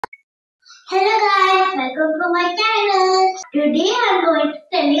welcome to my channel. Today I'm going to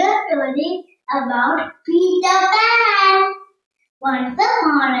tell you a story about Peter Pan. Once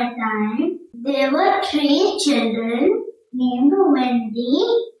upon a time, there were 3 children named Wendy,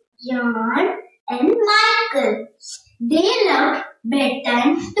 John and Michael. They loved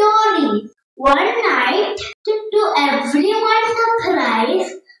bedtime stories. One night, to everyone's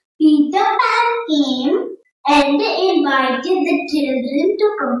surprise, Peter Pan came and invited the children to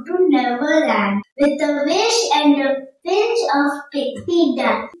come to Neverland. With a wish and a pinch of pixie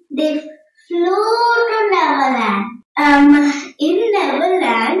dust, they flew to Neverland. In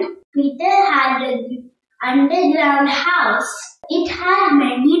Neverland, Peter had an underground house. It had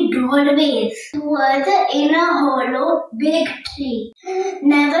many doorways towards the inner hollow big tree.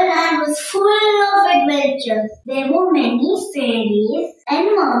 Neverland was full of adventures. There were many fairies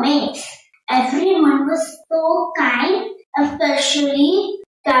and mermaids. Everyone was so kind, especially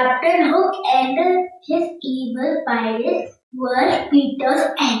Captain Hook and his evil pirates were Peter's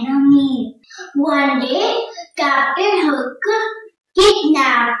enemies. One day, Captain Hook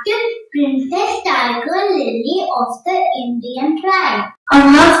kidnapped Princess Tiger Lily of the Indian tribe.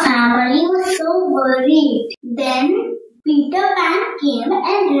 Her family was so worried. Then Peter Pan came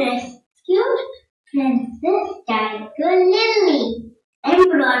and rescued Princess Tiger Lily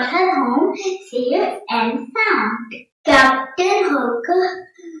and brought her home safe and sound. Captain Hook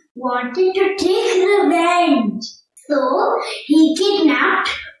wanted to take revenge, so he kidnapped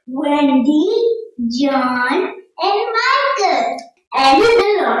Wendy, John and Michael and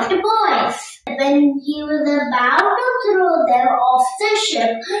the lost boys. When he was about to throw them off the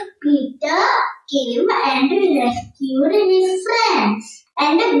ship, Peter came and rescued his friends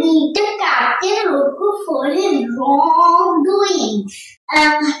and beat Captain Hook for his wrongdoings.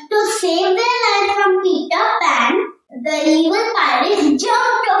 To save their life from Peter Pan, the evil pirates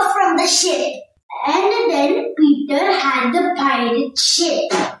jumped off from the ship. And then Peter had the pirate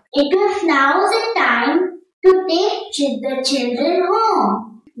ship. It was now the time to take the children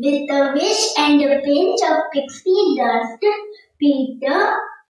home. With a wish and a pinch of pixie dust, Peter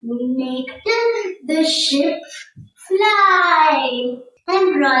made the ship fly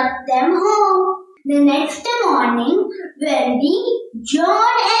and brought them home. The next morning, Wendy,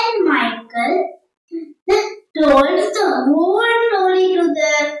 John and Michael told the whole story to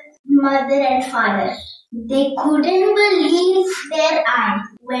their mother and father. They couldn't believe their eyes.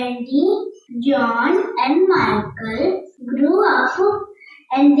 Wendy, John and Michael grew up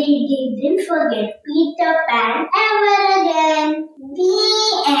and they didn't forget Peter Pan